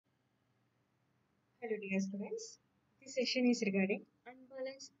Hello dear students, this session is regarding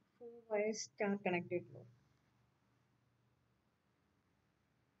unbalanced 4-wire star connected load.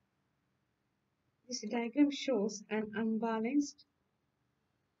 This diagram shows an unbalanced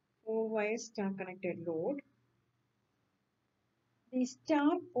 4-wire star connected load. The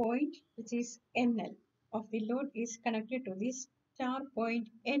star point, which is NL of the load, is connected to the star point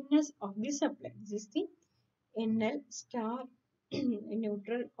NS of the supply. This is the NL star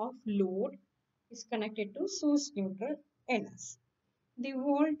neutral of load is connected to source neutral NS. The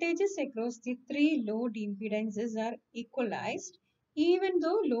voltages across the three load impedances are equalized even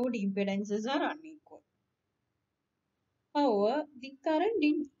though load impedances are unequal. However, the current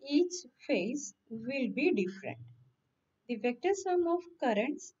in each phase will be different. The vector sum of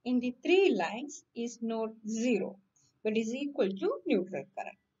currents in the three lines is not zero but is equal to neutral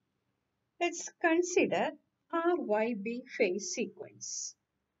current. Let's consider RYB phase sequence.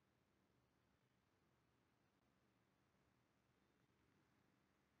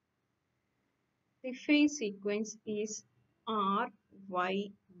 The phase sequence is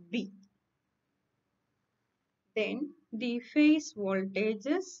RYB. Then the phase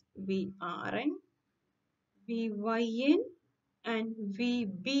voltages VRN, VYN and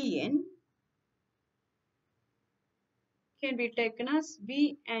VBN can be taken as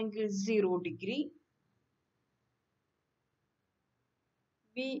V angle 0 degree,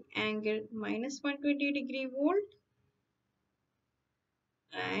 V angle minus 120 degree volt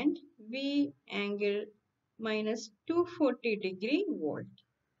and V angle minus 240 degree volt.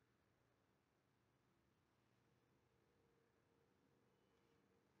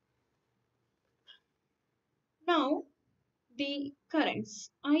 Now the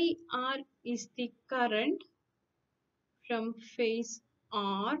currents IR is the current from phase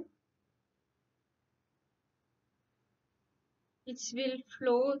R which will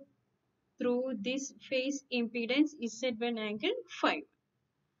flow through this phase impedance Z1 angle 5.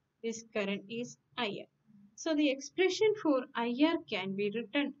 This current is IR. So the expression for IR can be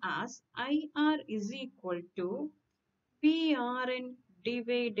written as IR is equal to VRN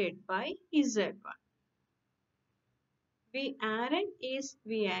divided by Z1. VRN is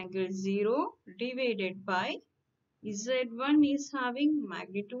V angle 0 divided by Z1 is having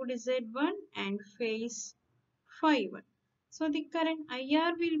magnitude Z1 and phase phi 1. So the current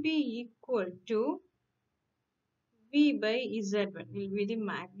IR will be equal to V by Z1 will be the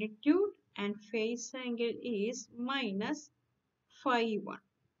magnitude and phase angle is minus phi 1.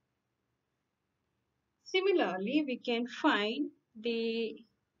 Similarly, we can find the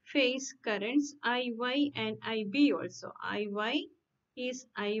phase currents IY and IB also. IY is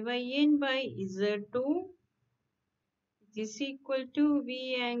IYN by Z2 which is equal to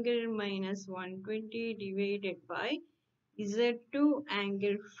V angle minus 120 divided by Z2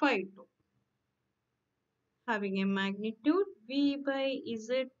 angle phi 2. Having a magnitude V by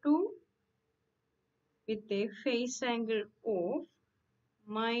Z2 with a phase angle of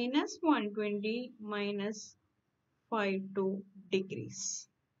minus 120 minus phi 2 degrees.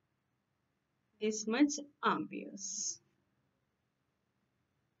 This much amperes.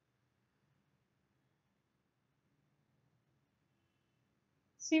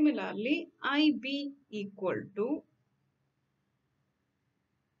 Similarly, IB equal to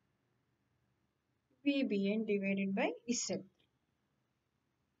VBN divided by Z.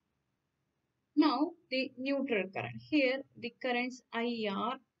 Now the neutral current. Here the currents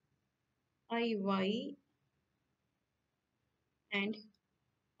IR, IY and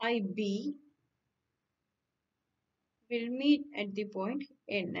IB will meet at the point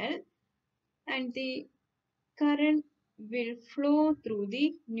NL and the current will flow through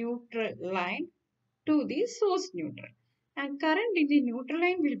the neutral line to the source neutral. And current in the neutral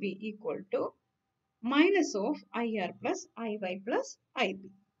line will be equal to minus of IR plus IY plus IB.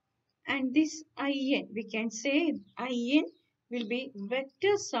 And this IN, we can say IN will be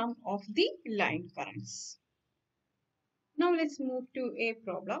vector sum of the line currents. Now let's move to a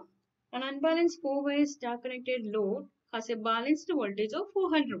problem. An unbalanced 4-wire star connected load has a balanced voltage of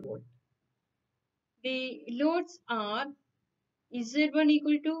 400 volt. The loads are Z1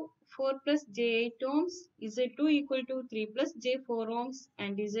 equal to 4 plus J8 ohms, Z2 equal to 3 plus J4 ohms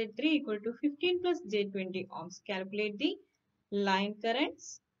and Z3 equal to 15 plus J20 ohms. Calculate the line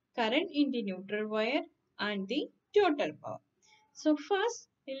currents, current in the neutral wire and the total power. So first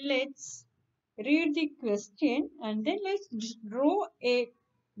let's read the question and then let's draw a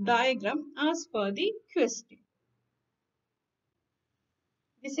diagram as per the question.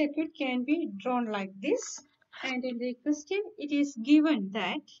 The circuit can be drawn like this and in the question it is given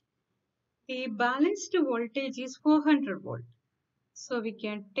that the balanced voltage is 400 volt. So we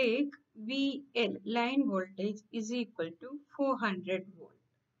can take VL, line voltage, is equal to 400 volt.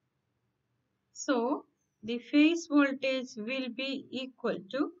 So the phase voltage will be equal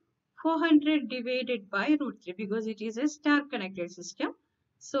to 400 divided by root 3 because it is a star connected system.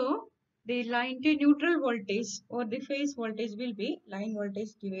 So the line to neutral voltage or the phase voltage will be line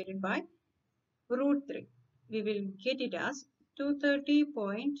voltage divided by root 3. We will get it as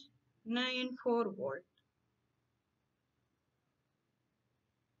 230.94 volt.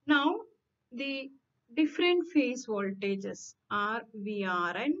 Now the different phase voltages are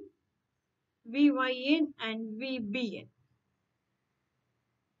VRN, VYN and VBN.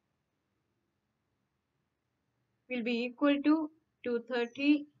 Will be equal to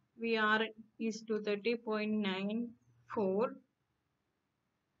 230. VR is 230.94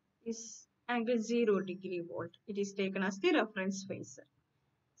 is angle 0 degree volt. It is taken as the reference phasor.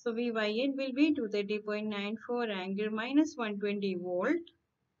 So VYN will be 230.94 angle minus 120 volt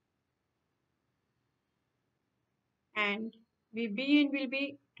and VBN will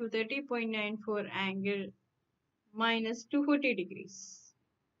be 230.94 angle minus 240 degrees.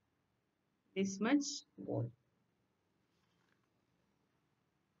 This much volt.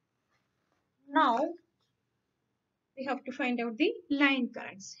 Now we have to find out the line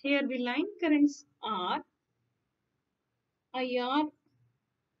currents. Here the line currents are IR,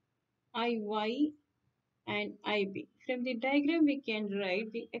 IY and IB. From the diagram we can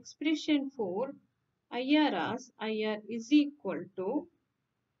write the expression for IR as IR is equal to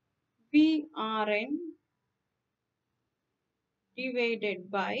VRN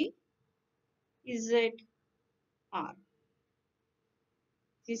divided by ZR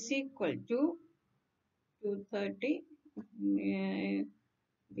is equal to 230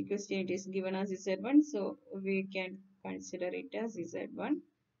 because it is given as Z1, so we can consider it as Z1.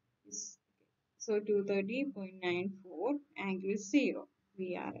 So 230.94 angle 0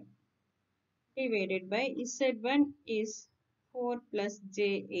 VRN divided by Z1 is 4 plus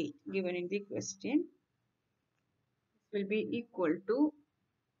J8 given in the question. This will be equal to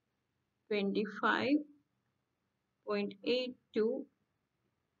 25.82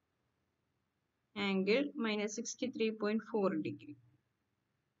 angle minus 63.4 degree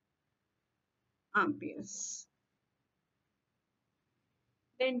amperes.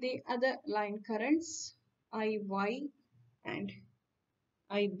 Then the other line currents IY and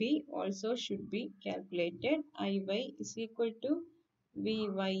IB also should be calculated. IY is equal to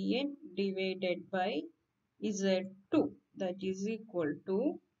VYN divided by Z2, that is equal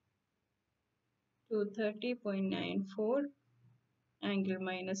to 230.94 angle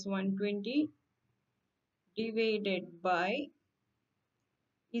minus 120 divided by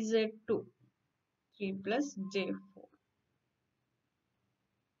Z2 3 plus J4.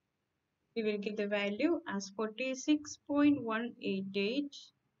 We will get the value as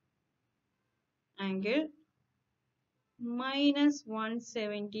 46.188 angle minus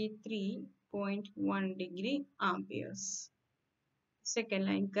 173.1 degree amperes. Second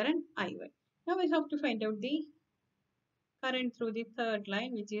line current IY. Now we have to find out the current through the third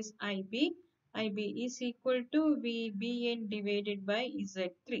line, which is IB. IB is equal to VBN divided by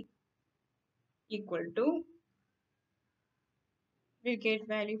Z3 equal to, we'll get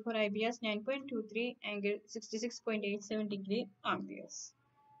value for IB as 9.23 angle 66.87 degree amperes.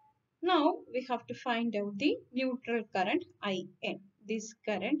 Now we have to find out the neutral current IN. This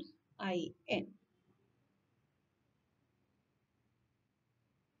current IN.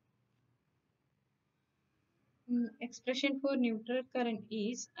 Expression for neutral current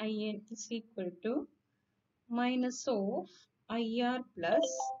is IN is equal to minus of IR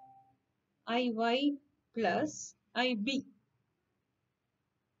plus IY plus IB.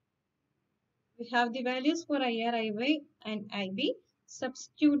 We have the values for IR, IY and IB.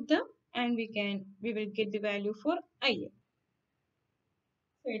 Substitute them and we will get the value for IN.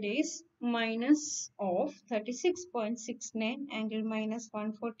 So it is minus of 36.69 angle minus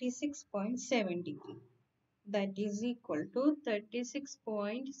 146.7 degree. That is equal to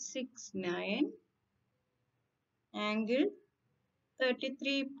 36.69 angle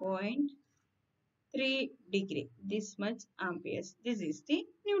 33.3 degree. This much amperes. This is the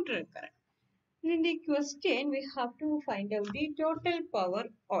neutral current. In the question, we have to find out the total power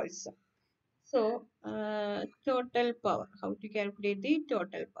also. So, total power. How to calculate the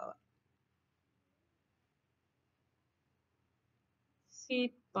total power?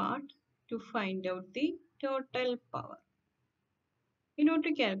 See part to find out the total power. In order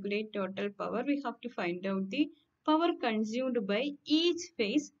to calculate total power, we have to find out the power consumed by each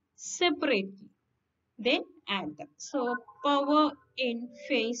phase separately. Then add them. So, power in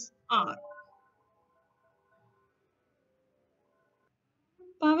phase R.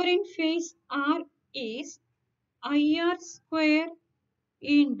 Power in phase R is IR square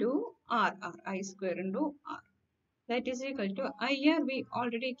into RR, I square into R. That is equal to IR, we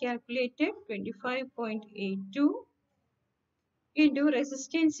already calculated 25.82 into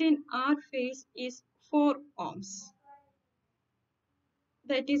resistance in R phase is 4 ohms.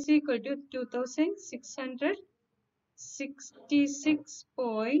 That is equal to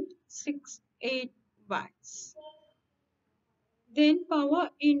 2666.68 watts. Then power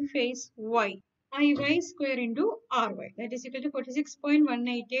in phase Y. IY square into RY. That is equal to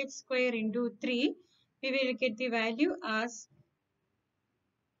 46.188 square into 3. We will get the value as.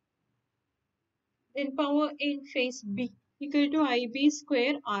 Then power in phase B equal to IB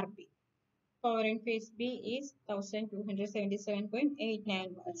square RB. Power in phase B is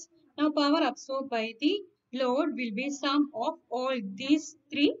 1277.89 watts. Now power absorbed by the load will be sum of all these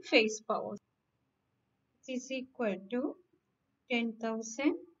three phase powers. It is equal to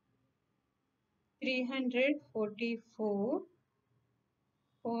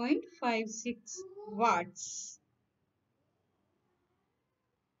 10,344.56 watts.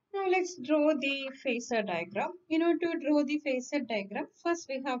 Now let's draw the phasor diagram. In order to draw the phasor diagram, first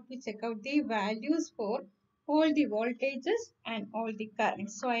we have to check out the values for all the voltages and all the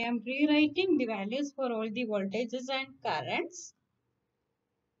currents. So I am rewriting the values for all the voltages and currents.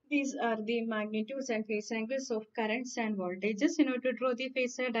 These are the magnitudes and phase angles of currents and voltages. In order to draw the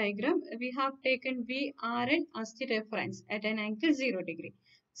phasor diagram, we have taken VRN as the reference at an angle 0 degree.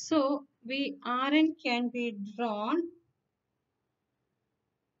 So VRN can be drawn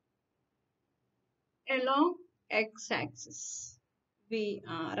along x-axis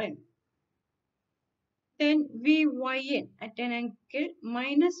VRN. Then VYN at an angle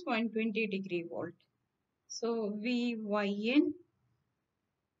minus 120 degree volt. So VYN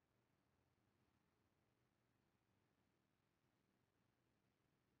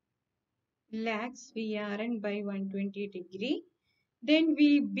lags VRN by 120 degree. Then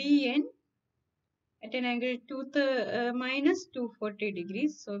VBN at an angle minus 240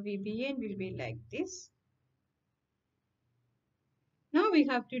 degrees. So VBN will be like this. Now we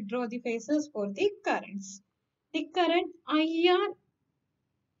have to draw the phasors for the currents. The current IR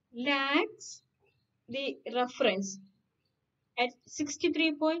lags the reference at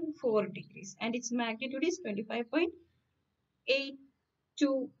 63.4 degrees and its magnitude is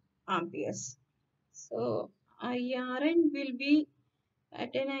 25.82 amperes. So IRN will be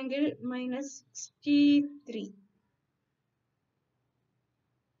at an angle minus 63.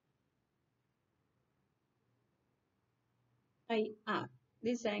 IR.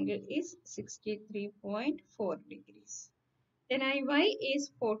 This angle is 63.4 degrees. Then IY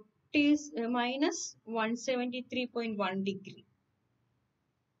is 40 minus 173.1 degree.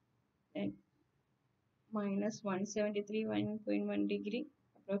 Then minus 173.1 degree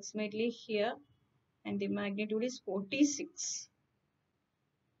approximately here, and the magnitude is 46.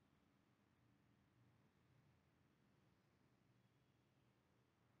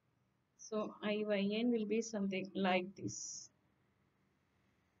 So IYN will be something like this.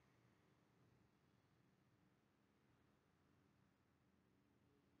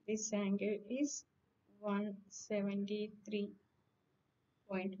 This angle is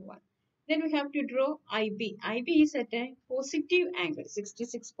 173.1. Then we have to draw IB. IB is at a positive angle,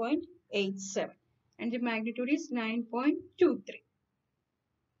 66.87. And the magnitude is 9.23.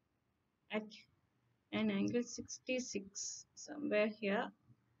 At an angle 66, somewhere here.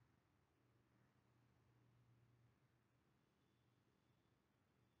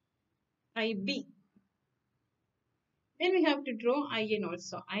 IB. Then we have to draw IN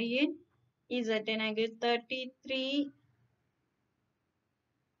also. IN is at an angle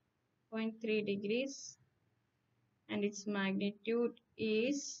 33.3 degrees and its magnitude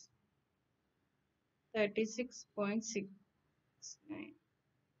is 36.69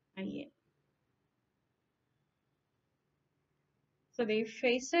 IN. So the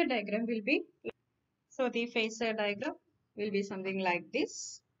phasor diagram will be something like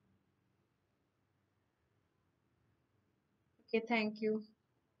this. Okay, thank you.